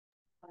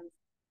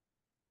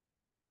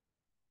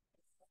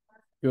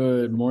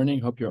Good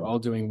morning. Hope you're all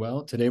doing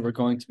well. Today we're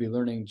going to be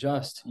learning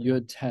just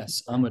Yud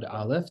Tes Amud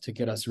Aleph to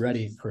get us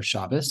ready for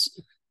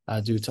Shabbos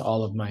due to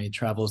all of my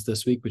travels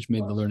this week, which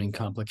made the learning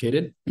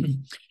complicated.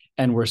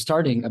 And we're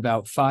starting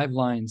about 6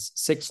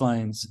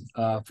 lines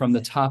from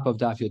the top of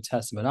Daf Yud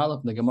Tes Amud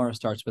Aleph. And the Gemara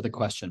starts with a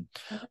question.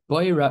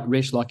 Boi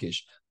Reish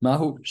Lakish,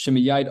 Mahu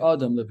Shemiyayid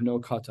Adam Livno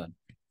Katan.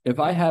 If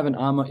I have an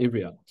Amma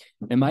Ivriya,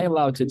 am I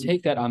allowed to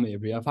take that Amma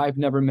Ivriya if I've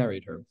never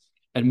married her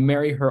and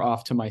marry her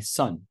off to my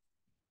son?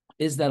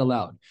 Is that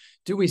allowed?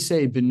 Do we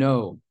say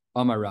Bino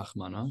Amar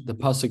Rachmana? The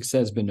pasuk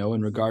says Bino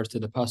in regards to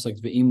the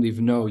pasuk Ve'im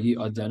Livno Yi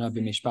Adena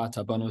B'Mishpat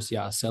Habanos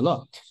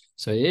Ya'asela.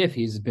 So if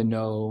he's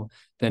Bino,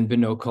 then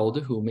Bino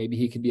Koldahu, maybe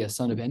he could be a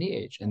son of any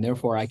age, and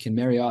therefore I can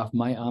marry off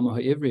my Amma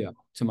Ha'ivriya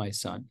to my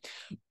son.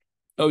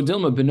 Oh,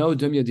 Dilma Bino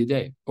Dumya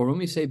Didei. Or when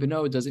we say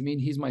Bino, does it mean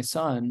he's my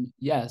son?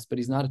 Yes, but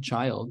he's not a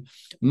child.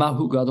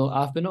 Mahu Gadol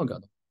Af Bino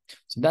Gadol.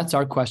 So that's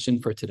our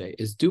question for today: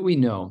 is do we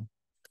know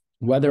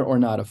whether or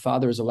not a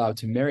father is allowed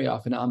to marry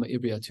off an Amma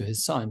Ivriya to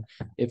his son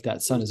if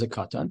that son is a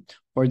Katan,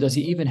 or does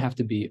he even have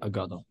to be a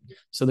Gadol?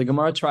 So the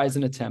Gemara tries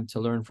an attempt to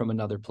learn from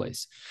another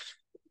place.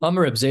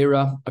 Amar Reb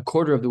Zera, a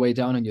quarter of the way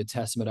down on Yud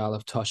Tes Amud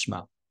Aleph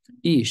Tashma.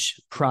 Ish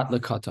prat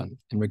lekatan,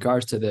 in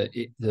regards to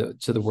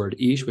the word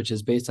ish, which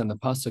is based on the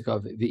pasuk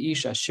of the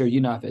ish asher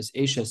yinaf as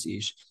eshes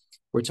ish.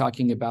 We're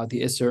talking about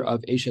the isser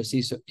of eshes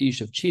ish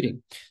of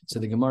cheating. So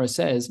the Gemara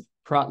says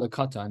prat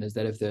lekatan is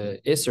that if the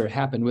isser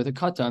happened with a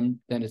katan,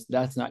 then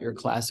that's not your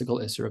classical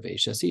isser of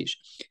eshes ish.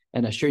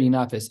 And asher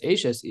yinaf as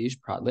eshes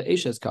ish prat le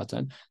eshes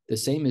katan. The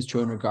same is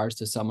true in regards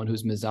to someone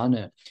who's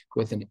mizana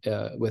with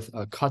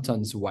a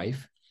katan's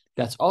wife.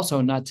 That's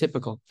also not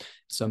typical.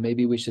 So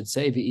maybe we should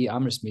say V'i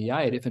Amris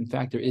Miyayid, if in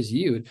fact there is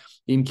Yud,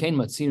 Im Kain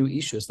Matzinu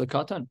Ishus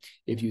Lekatan.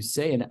 If you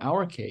say in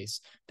our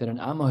case that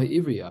an Amma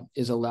Ha'ivriya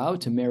is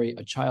allowed to marry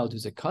a child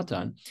who's a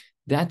Katan,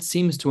 that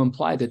seems to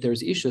imply that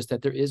there's Ishus,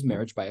 that there is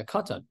marriage by a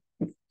Katan.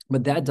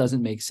 But that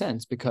doesn't make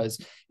sense, because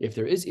if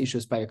there is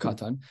Ishus by a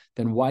Katan,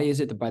 then why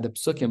is it that by the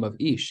psukim of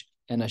Ish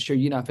and Asher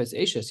Yinafes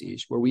Eshes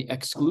Ish, where we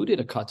excluded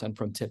a Katan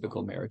from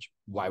typical marriage?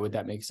 Why would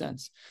that make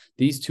sense?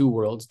 These two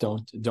worlds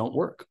don't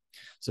work.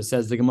 So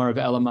says the Gemara of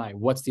Elamai,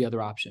 what's the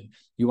other option?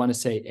 You want to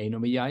say Eino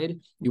Miyayid?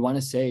 You want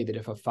to say that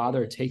if a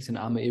father takes an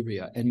Amma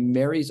Ivriya and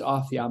marries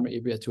off the Amma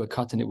Ivriya to a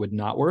Katan, it would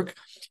not work?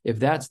 If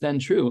that's then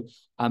true,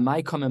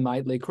 Amai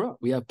Kamemai Lekra.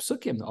 We have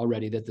psukim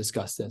already that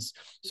discuss this.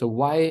 So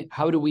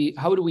how do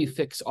we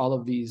fix all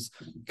of these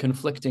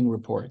conflicting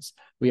reports?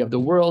 We have the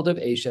world of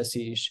Eshes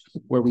Ish,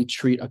 where we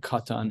treat a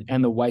Katan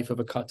and the wife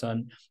of a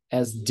Katan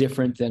as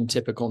different than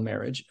typical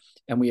marriage.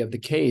 And we have the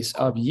case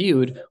of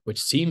Yud,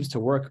 which seems to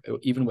work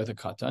even with a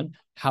Katan.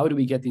 How do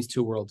we get these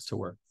two worlds to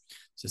work?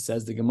 So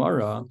says the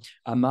Gemara,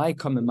 it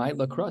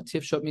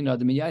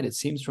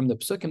seems from the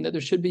psukim that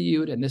there should be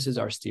Yud, and this is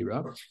our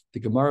stira. The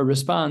Gemara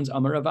responds,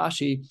 Amar Rav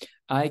Ashi,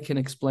 I can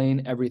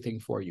explain everything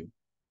for you.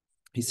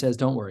 He says,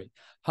 don't worry.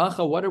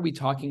 Hacha, what are we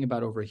talking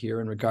about over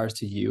here in regards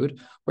to Yud?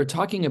 We're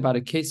talking about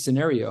a case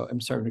scenario, in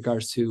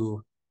regards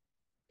to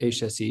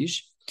Eshes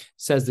Ish.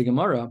 Says the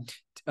Gemara,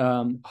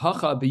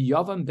 Hacha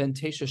biyavam ben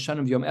tesha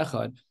shanim yom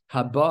echad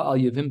haba al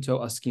yavimto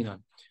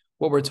askinan.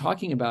 What we're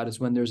talking about is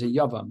when there's a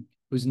yavam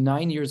who's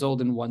 9 years old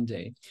in one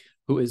day,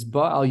 who is ba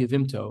al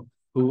yavimto,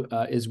 who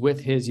is with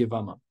his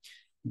yavama.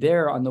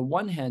 There, on the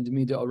one hand,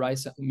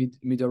 midoraisa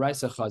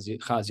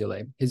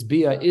chazile, his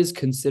bia is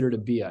considered a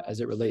bia as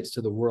it relates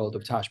to the world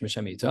of Tashma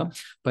Shemita.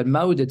 But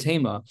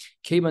ma'udetema,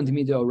 keban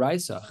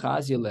midoraisa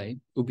chazile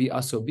ubi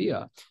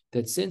asobia,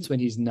 that since when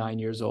he's 9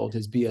 years old,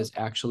 his bia is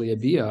actually a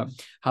bia,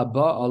 haba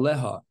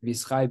aleha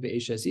vischai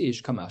be'eshes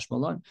ish kamash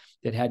malan,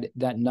 that had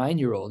that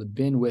 9-year-old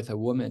been with a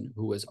woman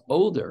who was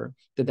older,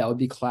 that would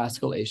be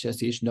classical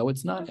eshes ish. No,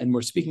 it's not. And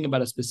we're speaking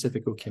about a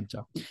specific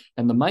ukimta.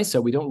 And the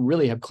Maisa, we don't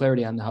really have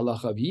clarity on the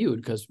halacha of Yud,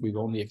 because we've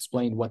only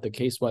explained what the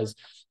case was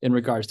in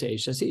regards to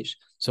eshes ish.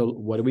 So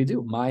what do we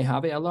do? My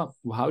have Allah.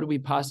 How do we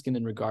paskin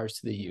in regards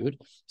to the Yud?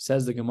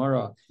 Says the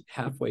Gemara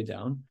halfway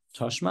down.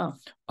 Tashma,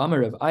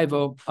 Amar of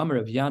Ivo, Amar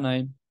of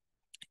Yanai,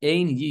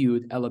 Ein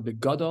Yud ela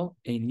begadol,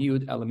 ein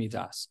Yud ela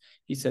midas.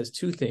 He says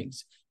two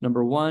things.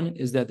 Number one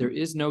is that there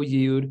is no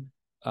Yud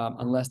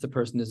unless the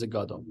person is a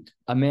gadol.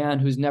 A man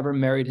who's never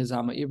married his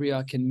Amma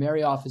Ivriya can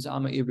marry off his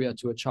Amma Ivriya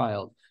to a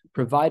child,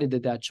 provided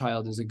that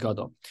child is a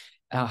gadol.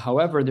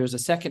 However, there's a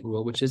second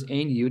rule, which is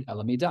ein Yud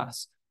ela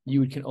midas.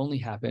 Yud can only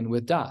happen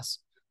with das.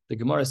 The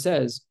Gemara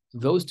says,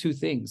 those two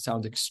things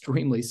sound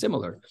extremely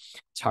similar.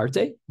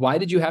 Tarte, why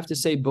did you have to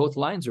say both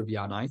lines, Rav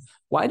Yanai?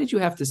 Why did you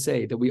have to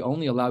say that we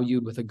only allow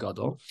Yud with a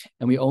gadol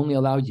and we only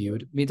allow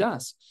Yud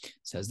midas?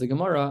 Says the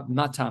Gemara,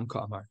 matam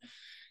ka'amar.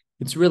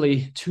 It's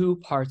really two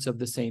parts of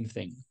the same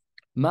thing.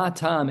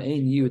 Matam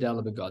ein Yud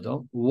ela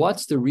begadol.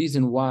 What's the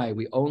reason why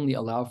we only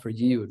allow for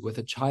Yud with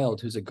a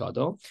child who's a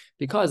gadol?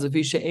 Because of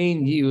Isha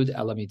ein Yud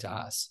ela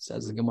midas.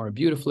 Says the Gemara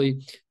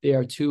beautifully. They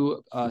are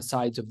two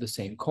sides of the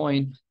same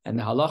coin. And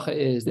the halacha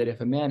is that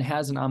if a man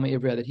has an Amma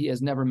Ivriya that he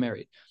has never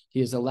married,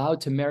 he is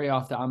allowed to marry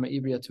off the Amma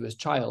Ivriya to his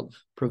child,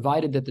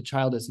 provided that the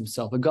child is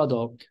himself a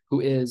gadol,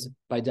 who is,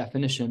 by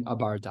definition, a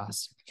bar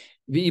das.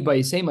 V'i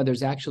ba'isema,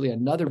 there's actually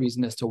another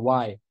reason as to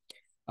why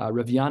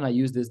Rav Yana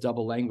used this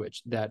double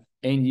language, that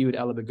ein yud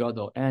ela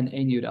begadol and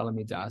ein yud ela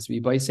midas.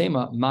 V'i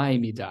ba'isema, mai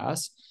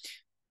midas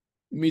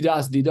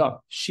dida.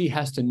 She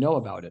has to know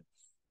about it.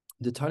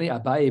 The Tani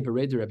Abaye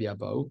bered Rabbi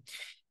Abo,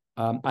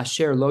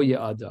 asher lo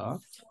yada.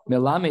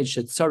 Melamed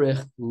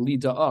shetzarich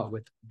lida'ah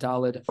with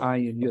daled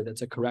ayin yud.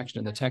 That's a correction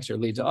in the text here.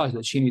 Lida'ah,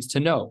 that she needs to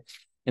know.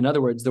 In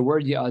other words, the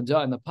word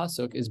yada in the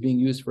pasuk is being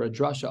used for a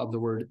drasha of the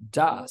word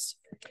das.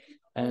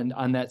 And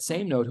on that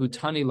same note, hu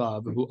tani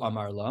la hu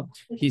amar la,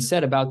 he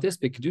said about this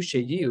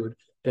b'kedusha yud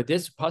that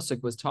this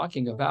pasuk was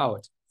talking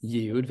about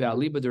yud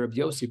ve'aliba de Rabbi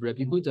Yossi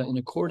Rabbi Yehuda in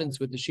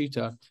accordance with the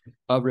shita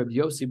of Rabbi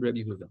Yossi Rabbi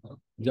Yehuda.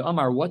 The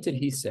Amar, what did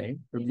he say?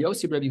 Rabbi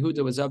Yossi Rabbi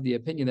Yehuda was of the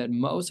opinion that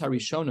mos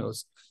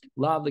harishonos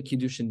lav the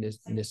Kiddushin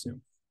nisnu.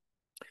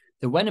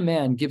 That when a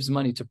man gives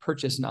money to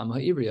purchase an Amma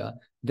Ivriya,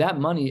 that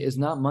money is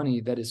not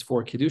money that is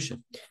for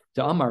Kiddushin.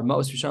 The Amar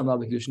mos harishonos lav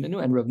the Kiddushin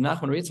nisnu, and Rav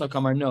Nachman Ritzlak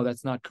Amar, no,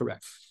 that's not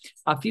correct.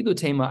 Afilu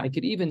tema, I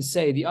could even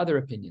say the other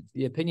opinion,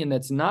 the opinion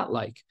that's not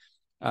like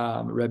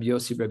Rabbi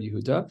Yossi, Rabbi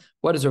Yehuda.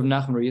 What does Rav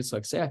Nachman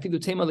Yitzchak say? Afilu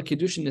tema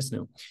lekiddushin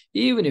nisnu.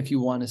 Even if you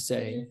want to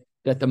say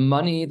that the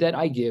money that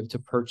I give to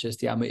purchase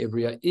the Amma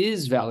Ivriya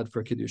is valid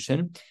for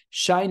Kiddushin,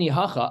 shiny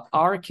hacha,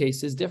 our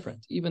case is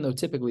different, even though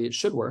typically it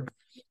should work,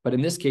 but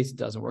in this case it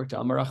doesn't work.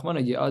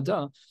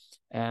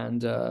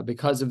 And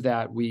because of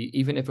that,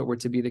 even if it were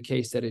to be the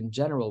case that in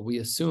general we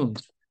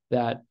assumed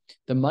that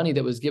the money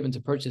that was given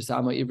to purchase the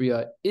Amma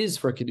Ivriya is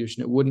for Kiddushin,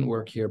 it wouldn't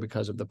work here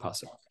because of the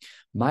pasuk.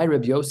 My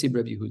Rabbi Yossi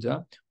Rabbi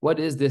Yehuda, what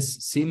is this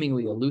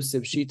seemingly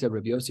elusive shita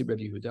Rabbi Yossi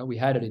Rabbi Yehuda? We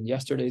had it in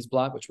yesterday's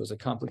blot, which was a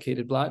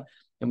complicated blot,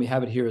 and we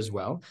have it here as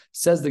well.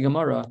 Says the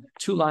Gemara,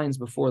 2 lines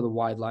before the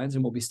wide lines,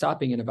 and we'll be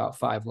stopping in about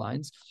 5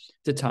 lines.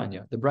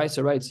 Titania, the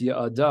Brisa writes,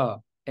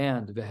 Ya'ada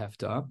and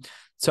Vehefta,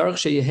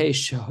 that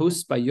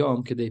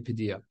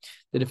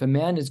if a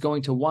man is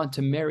going to want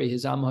to marry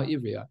his Amma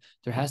Ivriya,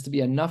 there has to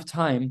be enough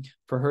time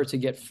for her to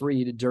get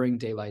freed during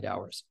daylight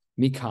hours.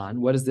 Mikan,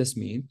 what does this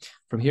mean?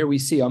 From here we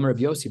see Amar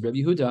Rabbi Yossi, Rabbi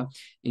Yehuda,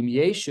 im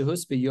yesh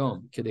shehus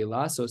b'yom kedei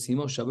lasos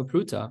himo shava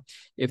pruta.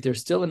 If there's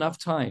still enough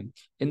time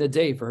in the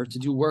day for her to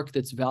do work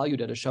that's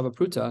valued at a shava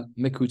pruta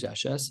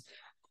mekudeshes,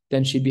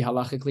 then she'd be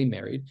halachically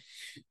married.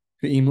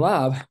 Im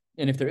lav,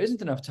 and if there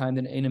isn't enough time,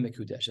 then eina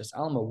mekudeshes.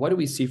 Alma, what do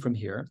we see from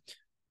here?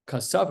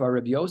 Kasava,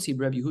 Rabbi Yossi,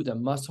 Rabbi Yehuda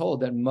must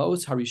hold that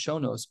mos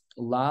harishonos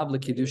lav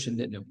lekiddushin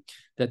nitnu,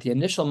 that the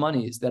initial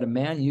monies that a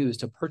man used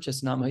to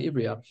purchase an Amma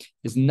Ivriya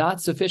is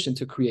not sufficient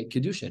to create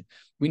Kiddushin.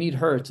 We need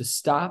her to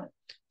stop,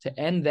 to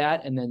end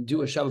that, and then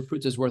do a Shava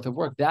Pruta's worth of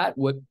work. The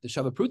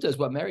Shava Pruta is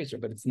what marries her,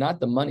 but it's not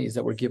the monies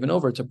that were given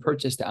over to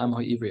purchase the Amma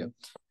Ivriya.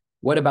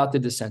 What about the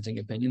dissenting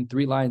opinion?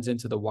 3 lines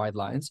into the wide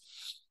lines.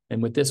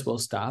 And with this, we'll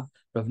stop.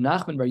 Rav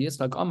Nachman bar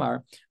Yitzchak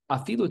Amar,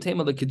 afilu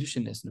tema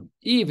lekiddushin nisnu.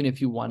 Even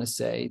if you want to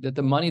say that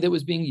the money that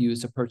was being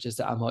used to purchase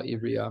the Amma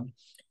Ivriya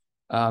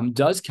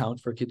does count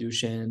for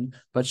Kiddushin,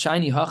 but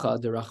shiny hacha,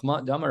 the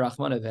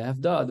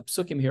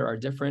psukim here are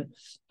different,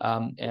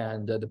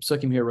 and the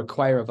psukim here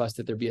require of us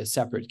that there be a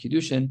separate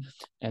Kiddushin,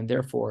 and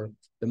therefore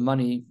the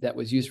money that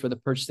was used for the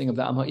purchasing of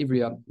the Amma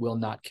Ivriya will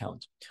not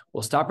count.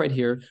 We'll stop right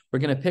here. We're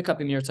going to pick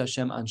up in Yirtzeh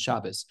Hashem on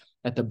Shabbos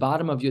at the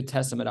bottom of Yud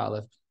Testament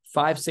Aleph,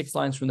 5-6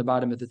 lines from the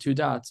bottom at the 2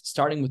 dots,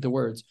 starting with the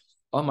words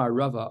Amar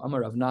Rava, Amar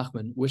Rav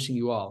Nachman, wishing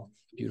you all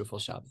beautiful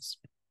Shabbos.